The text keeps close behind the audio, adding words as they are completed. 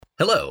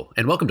Hello,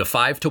 and welcome to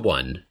 5 to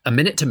 1, a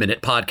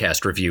minute-to-minute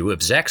podcast review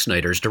of Zack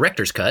Snyder's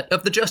director's cut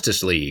of the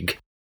Justice League.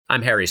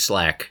 I'm Harry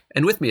Slack,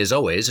 and with me as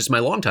always is my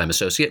longtime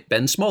associate,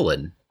 Ben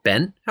Smolin.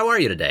 Ben, how are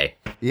you today?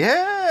 Yeah!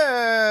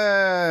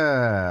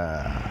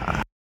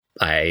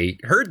 I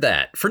heard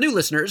that. For new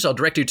listeners, I'll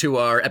direct you to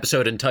our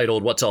episode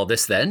entitled What's All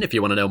This Then, if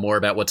you want to know more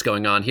about what's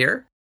going on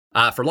here.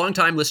 For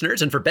longtime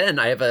listeners, and for Ben,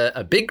 I have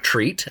a big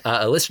treat.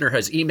 A listener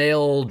has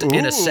emailed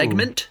in a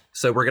segment,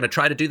 so we're going to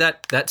try to do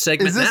that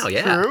segment now. Is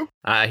this true?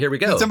 Here we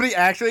go. Did somebody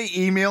actually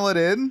email it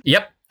in?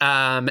 Yep.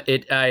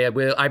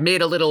 I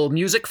made a little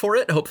music for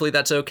it. Hopefully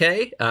that's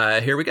okay.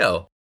 Here we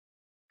go.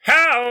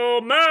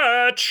 How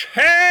much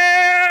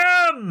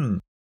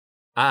ham?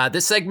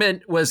 This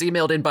segment was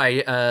emailed in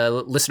by a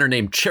listener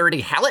named Charity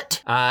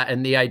Hallett,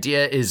 and the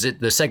idea is that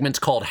the segment's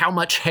called How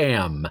Much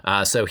Ham?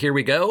 So here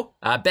we go.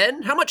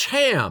 Ben, how much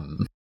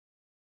ham?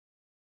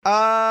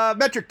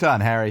 Metric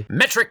ton, Harry.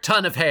 Metric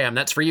ton of ham.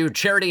 That's for you,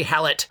 Charity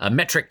Hallett. A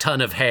metric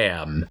ton of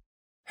ham.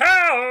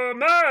 How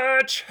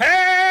much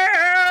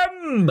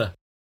ham?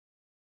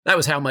 That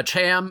was How Much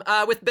Ham.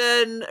 With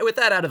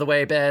that out of the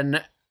way,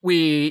 Ben,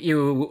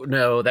 you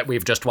know that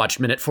we've just watched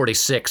minute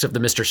 46 of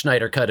the Mr.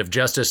 Snyder cut of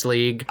Justice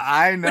League.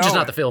 I know. Which is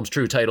not the film's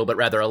true title, but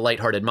rather a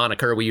lighthearted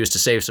moniker we used to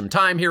save some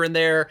time here and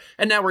there.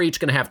 And now we're each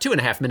going to have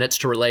 2.5 minutes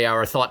to relay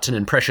our thoughts and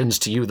impressions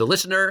to you, the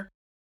listener.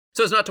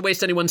 So as not to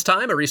waste anyone's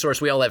time, a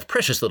resource we all have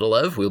precious little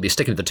of, we'll be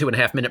sticking to the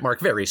 2.5 minute mark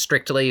very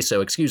strictly,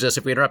 so excuse us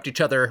if we interrupt each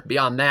other.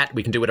 Beyond that,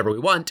 we can do whatever we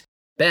want.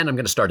 Ben, I'm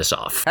going to start us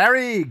off.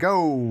 Harry,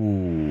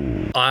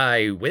 go.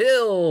 I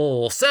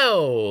will.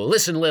 So,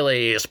 listen,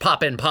 Lilies,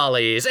 poppin'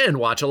 pollies, and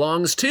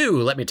watch-alongs, too.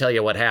 Let me tell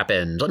you what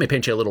happened. Let me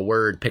paint you a little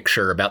word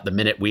picture about the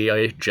minute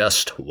we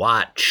just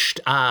watched.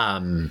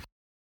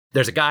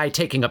 There's a guy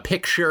taking a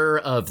picture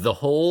of the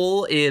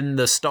hole in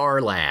the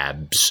Star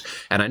Labs.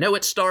 And I know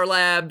it's Star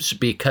Labs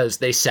because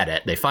they said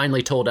it. They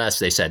finally told us,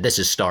 they said, this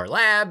is Star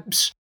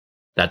Labs.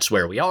 That's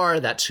where we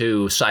are. That's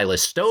who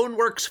Silas Stone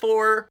works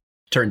for.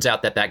 Turns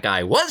out that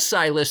guy was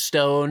Silas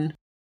Stone.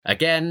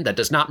 Again, that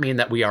does not mean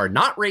that we are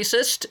not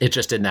racist. It's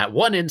just in that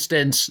one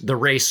instance, the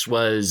race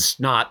was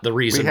not the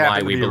reason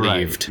why we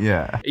believed. Right.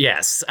 Yeah.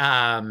 Yes.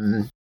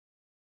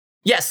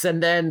 Yes,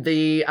 and then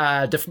the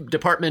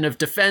Department of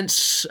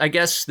Defense, I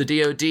guess, the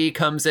DOD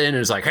comes in and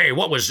is like, hey,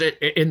 what was it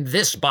in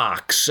this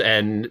box?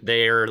 And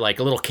they're like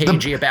a little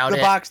cagey about it.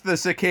 The box the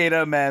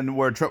cicada men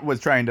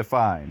was trying to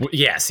find.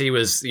 Yes, he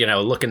was,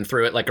 looking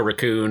through it like a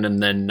raccoon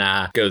and then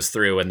goes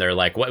through and they're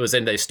like, what was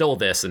in? They stole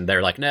this. And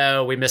they're like,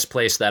 no, we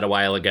misplaced that a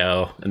while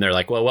ago. And they're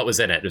like, well, what was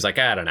in it? It was like,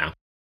 I don't know.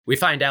 We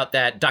find out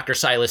that Dr.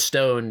 Silas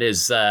Stone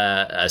is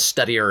a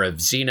studier of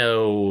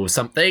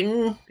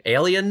xenoscience,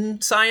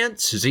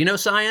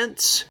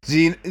 xenoscience,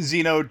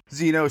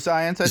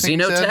 I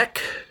think. Xenotech,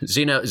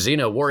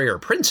 Xeno Warrior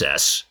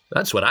Princess.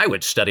 That's what I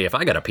would study if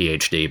I got a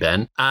PhD,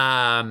 Ben.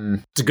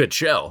 It's a good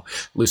show.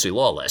 Lucy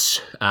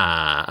Lawless.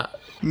 Never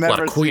a lot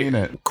of seen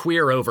it.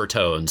 Queer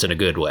overtones in a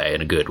good way.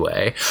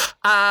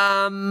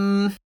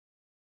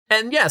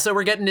 And yeah, so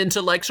we're getting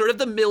into like sort of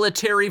the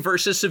military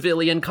versus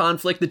civilian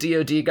conflict. The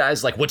DOD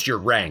guy's like, what's your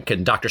rank?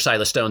 And Dr.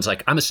 Silas Stone's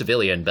like, I'm a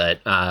civilian, but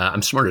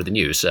I'm smarter than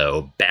you,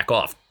 so back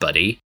off,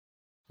 buddy.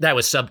 That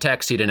was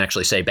subtext. He didn't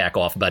actually say back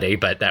off, buddy,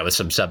 but that was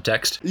some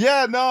subtext.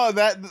 Yeah, no,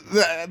 that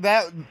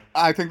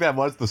I think that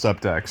was the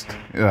subtext.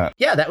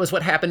 Yeah, that was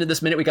what happened in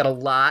this minute. We got a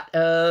lot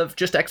of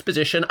just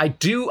exposition. I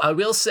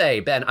will say,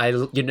 Ben,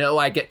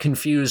 I get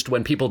confused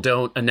when people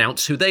don't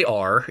announce who they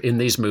are in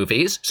these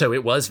movies. So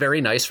it was very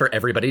nice for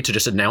everybody to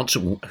just announce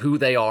who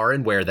they are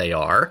and where they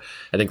are.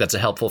 I think that's a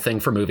helpful thing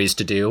for movies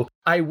to do.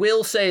 I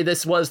will say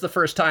this was the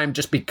first time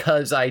just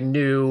because I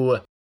knew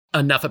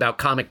enough about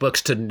comic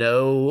books to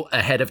know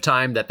ahead of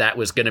time that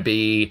was going to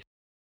be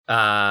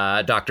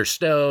Dr.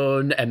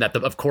 Stone, and that,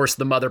 of course,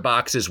 the Mother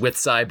Box is with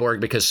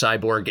Cyborg because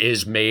Cyborg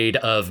is made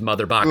of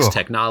Mother Box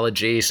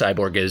technology.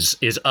 Cyborg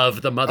is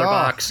of the Mother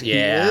Box.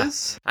 Yeah. He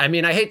is? I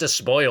mean, I hate to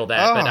spoil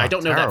that, but I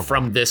don't know that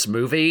from this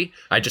movie.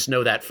 I just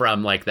know that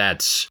from,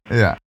 that's...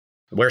 Yeah.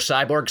 Where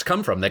cyborgs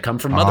come from. They come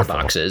from Mother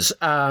Boxes.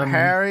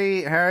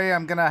 Harry,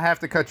 I'm gonna have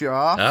to cut you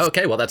off.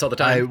 Okay, well, that's all the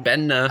time.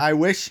 Ben, I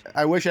wish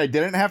I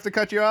didn't have to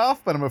cut you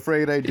off, but I'm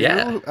afraid I do.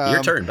 Yeah,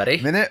 your turn, buddy.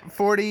 Minute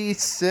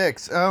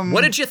 46.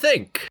 What did you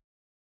think?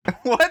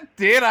 What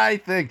did I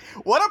think?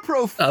 What a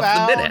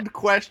profound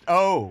question.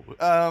 Of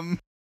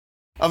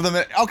the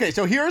minute. Okay,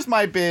 so here's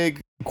my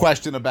big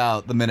question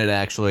about the minute.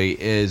 Actually,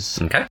 is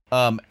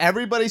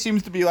everybody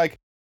seems to be like,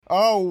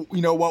 oh,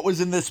 what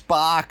was in this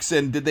box,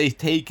 and did they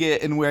take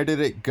it, and where did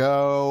it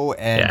go,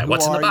 and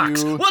what's in the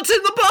box? What's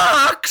in the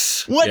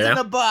box? What's in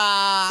the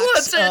box?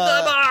 What's in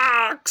the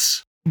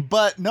box?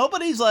 But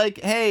nobody's like,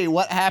 hey,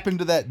 what happened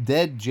to that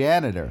dead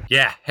janitor?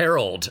 Yeah,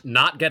 Harold,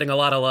 not getting a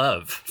lot of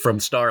love from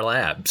Star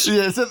Labs.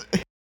 Yeah, so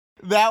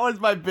that was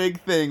my big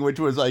thing, which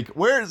was like,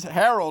 where's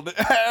Harold?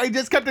 I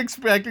just kept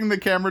expecting the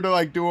camera to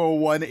like do a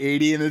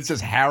 180 and it's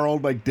just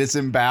Harold like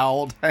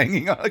disemboweled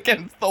hanging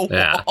against the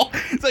wall.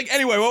 It's like,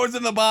 anyway, what was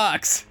in the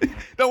box?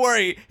 Don't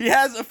worry, he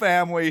has a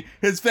family.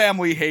 His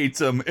family hates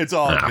him. It's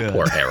all good.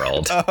 Poor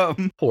Harold.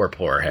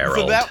 Poor Harold.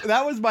 So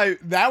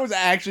that was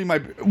actually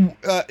my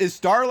is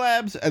Star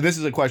Labs. This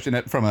is a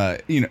question from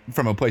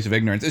a place of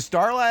ignorance. Is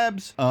Star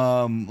Labs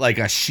like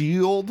a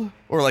Shield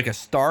or like a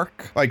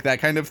Stark, like that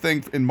kind of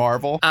thing in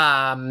Marvel?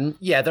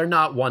 Yeah, they're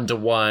not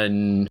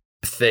one-to-one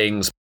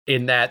things.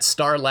 In that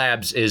Star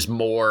Labs is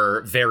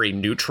more very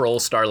neutral.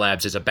 Star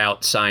Labs is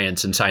about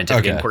science and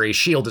scientific inquiry.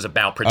 SHIELD is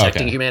about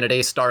protecting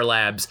humanity. Star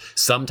Labs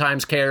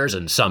sometimes cares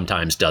and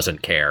sometimes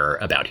doesn't care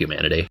about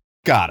humanity.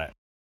 Got it.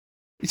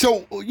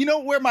 So, you know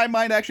where my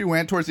mind actually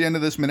went towards the end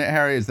of this minute,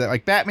 Harry, is that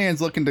like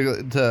Batman's looking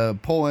to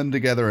pull in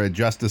together a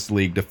Justice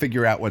League to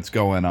figure out what's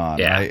going on,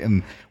 right?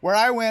 And where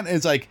I went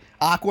is like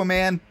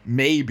Aquaman,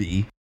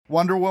 maybe.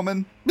 Wonder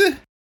Woman,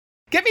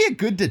 get me a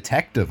good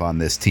detective on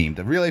this team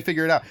to really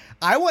figure it out.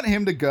 I want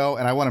him to go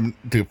and I want him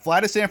to fly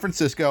to San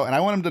Francisco and I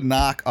want him to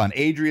knock on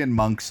Adrian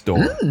Monk's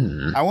door.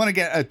 I want to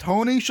get a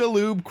Tony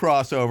Shalhoub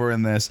crossover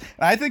in this.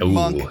 And I think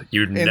Monk...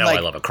 I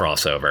love a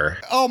crossover.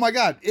 Oh my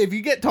God. If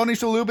you get Tony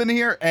Shalhoub in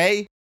here,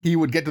 he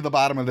would get to the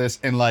bottom of this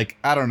in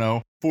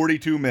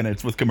 42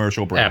 minutes with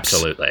commercial breaks.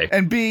 Absolutely.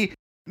 And B,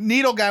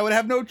 Needle Guy would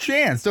have no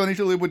chance. Tony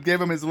Shalhoub would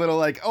give him his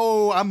little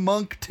I'm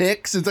Monk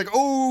ticks. It's like,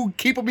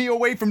 keep me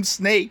away from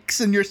snakes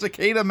and your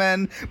cicada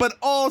men. But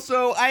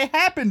also, I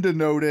happen to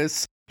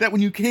notice that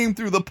when you came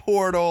through the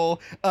portal,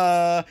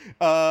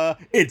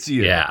 it's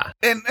you. Yeah.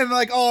 And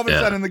all of a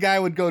sudden the guy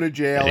would go to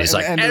jail and he's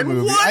like, end the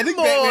movie. One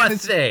more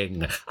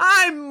thing.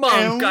 I'm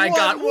Monk. I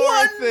got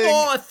one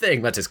more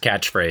thing. That's his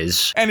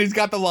catchphrase. And he's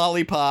got the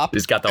lollipop.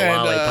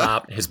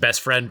 Lollipop. His best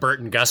friend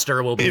Burton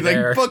Guster will be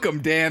there. Like, book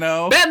him,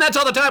 Dano. Ben, that's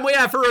all the time we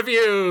have for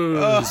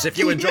reviews. If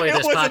you enjoy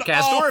this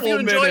podcast or if you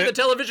enjoy the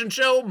television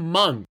show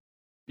Monk,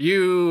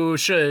 you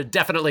should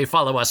definitely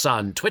follow us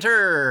on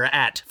Twitter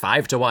at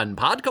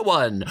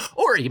 5to1podca1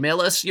 or email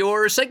us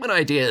your segment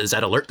ideas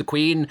at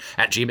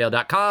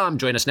alertthequeen@gmail.com.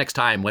 Join us next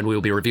time when we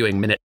will be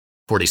reviewing minute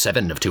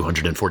 47 of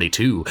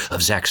 242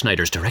 of Zack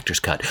Snyder's director's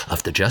cut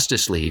of the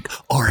Justice League,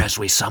 or as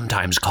we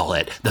sometimes call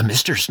it, the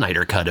Mr.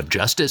 Snyder cut of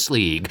Justice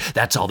League.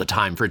 That's all the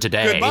time for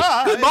today.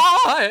 Goodbye.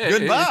 Goodbye.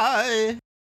 Goodbye.